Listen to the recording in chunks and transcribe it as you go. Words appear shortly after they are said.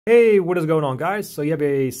Hey, what is going on, guys? So you have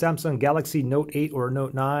a Samsung Galaxy Note 8 or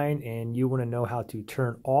Note 9 and you want to know how to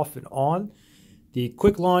turn off and on the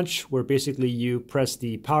quick launch, where basically you press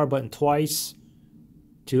the power button twice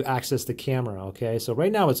to access the camera. Okay, so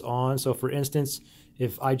right now it's on. So for instance,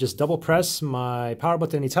 if I just double press my power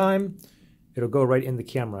button anytime, it'll go right in the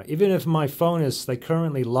camera. Even if my phone is like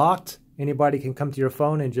currently locked, anybody can come to your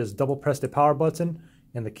phone and just double press the power button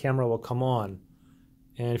and the camera will come on.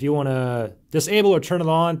 And if you want to disable or turn it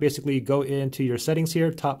on, basically go into your settings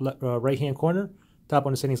here, top right hand corner, tap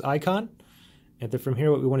on the settings icon. And then from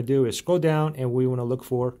here, what we want to do is scroll down and we want to look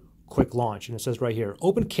for quick launch. And it says right here,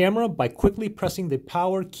 open camera by quickly pressing the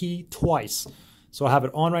power key twice. So I have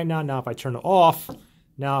it on right now. Now if I turn it off,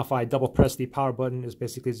 now if I double press the power button, it's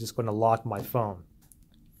basically just going to lock my phone.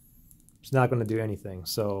 It's not going to do anything.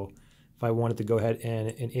 So if I wanted to go ahead and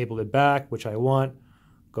enable it back, which I want,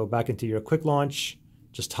 go back into your quick launch.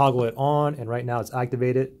 Just toggle it on, and right now it's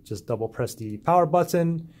activated. Just double press the power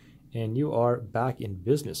button and you are back in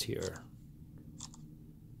business here.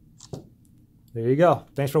 There you go.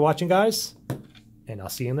 Thanks for watching, guys, and I'll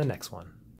see you in the next one.